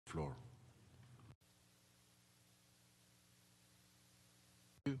floor.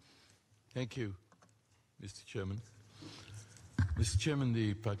 Thank you, Mr. Chairman. Mr. Chairman,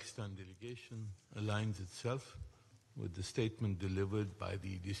 the Pakistan delegation aligns itself with the statement delivered by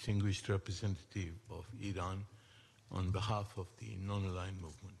the distinguished representative of Iran on behalf of the non-aligned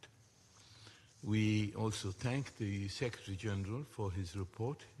movement. We also thank the Secretary General for his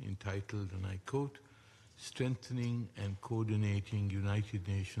report entitled, and I quote, "Strengthening and Coordinating United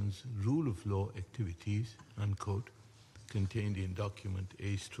Nations Rule of Law Activities," unquote, contained in document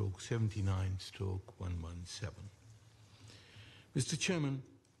A/79/117. Mr. Chairman,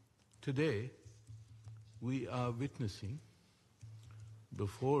 today we are witnessing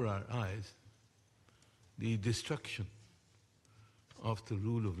before our eyes the destruction of the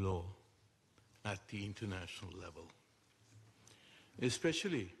rule of law at the international level,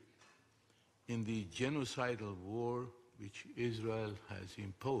 especially in the genocidal war which Israel has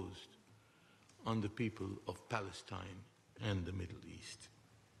imposed on the people of Palestine and the Middle East.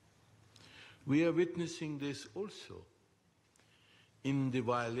 We are witnessing this also in the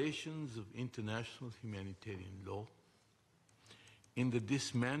violations of international humanitarian law, in the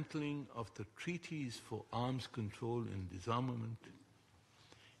dismantling of the treaties for arms control and disarmament,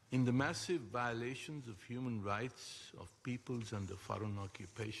 in the massive violations of human rights of peoples under foreign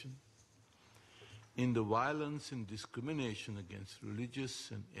occupation, in the violence and discrimination against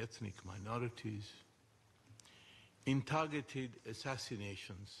religious and ethnic minorities, in targeted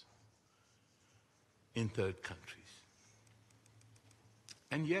assassinations in third countries.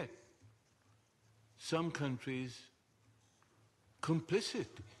 And yet, some countries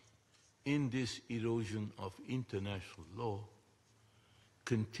complicit in this erosion of international law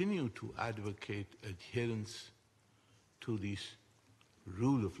continue to advocate adherence to this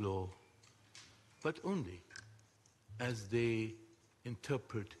rule of law, but only as they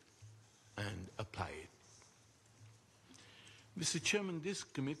interpret and apply it. Mr. Chairman, this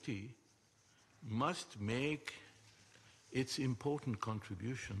committee must make its important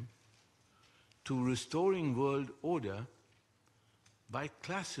contribution to restoring world order by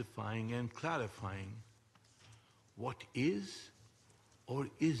classifying and clarifying what is or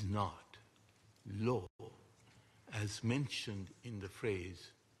is not law, as mentioned in the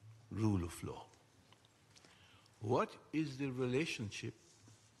phrase rule of law. What is the relationship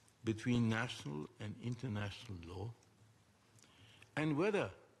between national and international law, and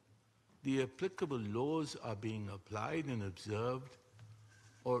whether the applicable laws are being applied and observed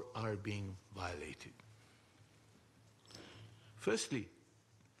or are being violated? Firstly,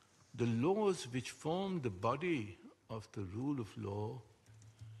 the laws which form the body of the rule of law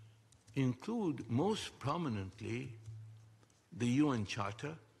include most prominently the UN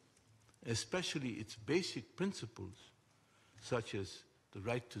Charter, especially its basic principles such as the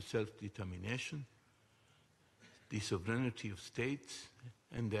right to self-determination, the sovereignty of states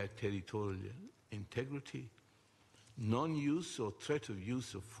and their territorial integrity, non-use or threat of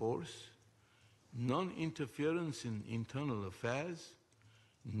use of force, non-interference in internal affairs,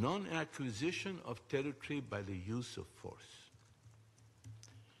 non-acquisition of territory by the use of force.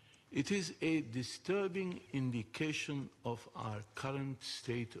 It is a disturbing indication of our current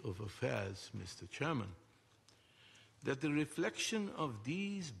state of affairs, Mr. Chairman, that the reflection of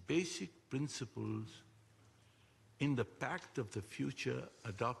these basic principles in the Pact of the Future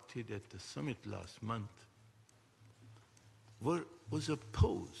adopted at the summit last month was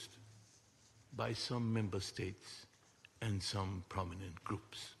opposed by some member states and some prominent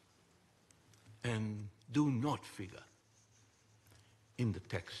groups, and do not figure in the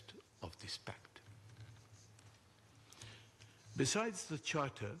text of this pact. Besides the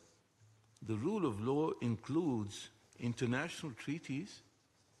Charter, the rule of law includes international treaties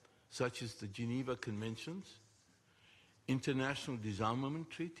such as the Geneva Conventions, international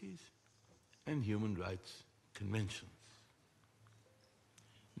disarmament treaties, and human rights conventions.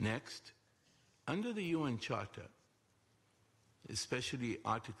 Next, under the UN Charter, especially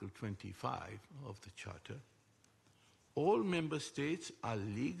Article 25 of the Charter, all member states are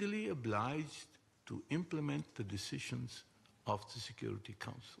legally obliged to implement the decisions of the Security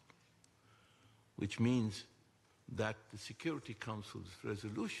Council, which means that the Security Council's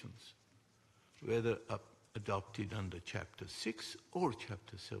resolutions, whether adopted under Chapter 6 or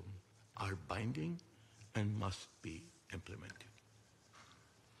Chapter 7, are binding and must be implemented.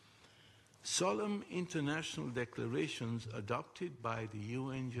 Solemn international declarations adopted by the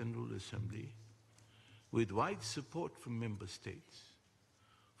UN General Assembly with wide support from member states,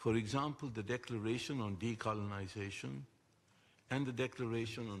 for example, the Declaration on Decolonization and the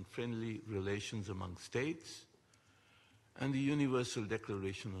Declaration on Friendly Relations among States, and the Universal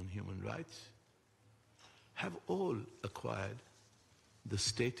Declaration on Human Rights have all acquired the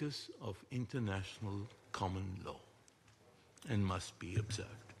status of international common law and must be observed.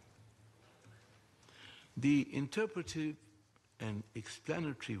 The interpretive and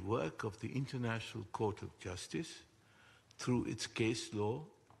explanatory work of the International Court of Justice through its case law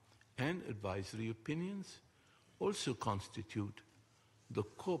and advisory opinions also constitute the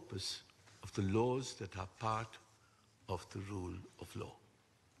corpus of the laws that are part of the rule of law.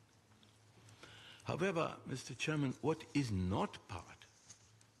 However, Mr. Chairman, what is not part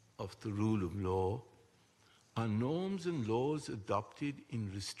of the rule of law are norms and laws adopted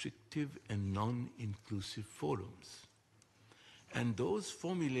in restrictive and non-inclusive forums, and those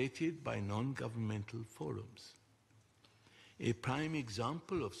formulated by non-governmental forums. A prime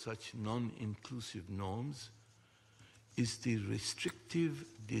example of such non-inclusive norms is the restrictive,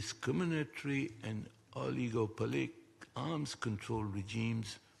 discriminatory, and oligopolic arms control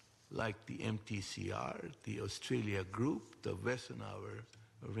regimes like the MTCR, the Australia Group, the Wessenauer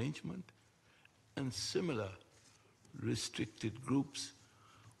Arrangement, and similar restricted groups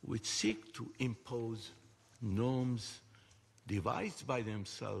which seek to impose norms devised by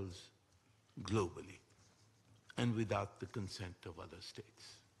themselves globally and without the consent of other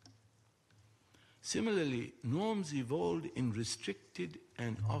states. Similarly, norms evolved in restricted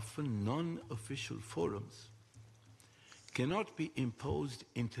and often non-official forums cannot be imposed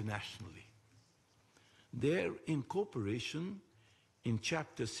internationally. Their incorporation in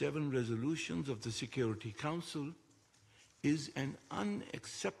Chapter 7 resolutions of the Security Council is an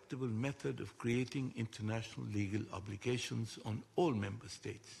unacceptable method of creating international legal obligations on all member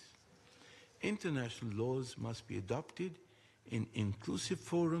states. International laws must be adopted in inclusive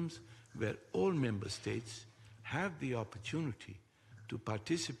forums where all member states have the opportunity to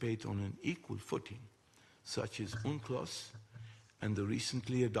participate on an equal footing, such as UNCLOS and the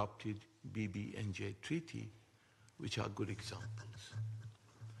recently adopted BBNJ Treaty, which are good examples.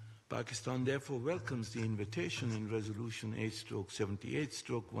 Pakistan therefore welcomes the invitation in Resolution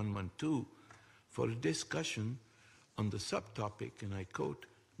 8/78/112 for a discussion on the subtopic, and I quote,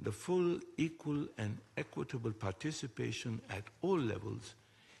 the full, equal, and equitable participation at all levels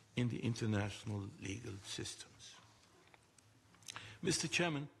in the international legal systems. Mr.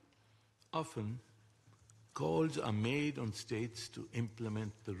 Chairman, often calls are made on states to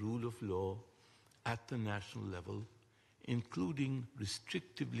implement the rule of law at the national level, including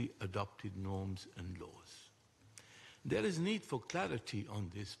restrictively adopted norms and laws. There is need for clarity on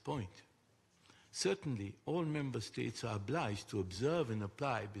this point. Certainly, all member states are obliged to observe and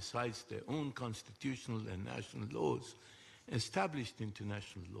apply, besides their own constitutional and national laws, established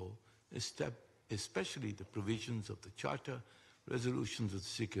international law, especially the provisions of the Charter, resolutions of the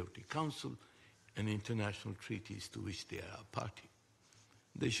Security Council, and international treaties to which they are a party.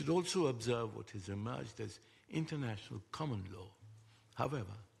 They should also observe what has emerged as international common law.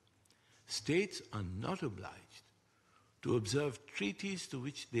 However, states are not obliged to observe treaties to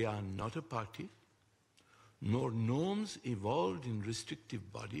which they are not a party, nor norms evolved in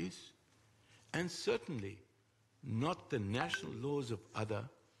restrictive bodies, and certainly not the national laws of other,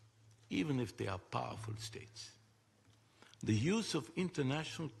 even if they are powerful states. The use of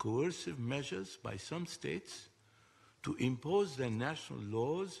international coercive measures by some states to impose their national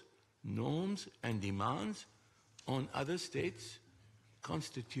laws, norms, and demands on other states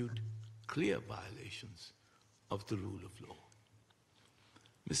constitute clear violations of the rule of law.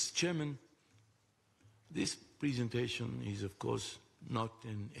 Mr. Chairman, this presentation is, of course, not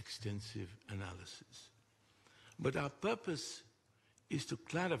an extensive analysis, but our purpose is to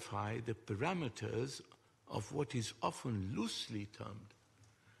clarify the parameters of what is often loosely termed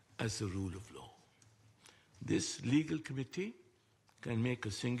as the rule of law. This legal committee can make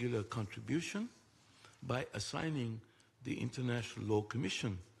a singular contribution by assigning the International Law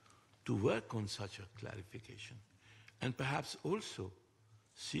Commission to work on such a clarification, and perhaps also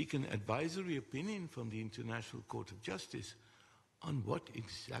seek an advisory opinion from the International Court of Justice on what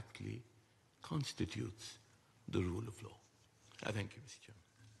exactly constitutes the rule of law. I thank you, Mr. Chairman.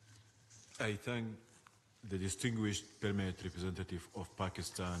 I thank the distinguished permanent representative of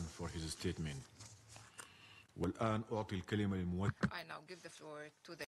Pakistan for his statement. والآن أعطي الكلمة I now give the floor to the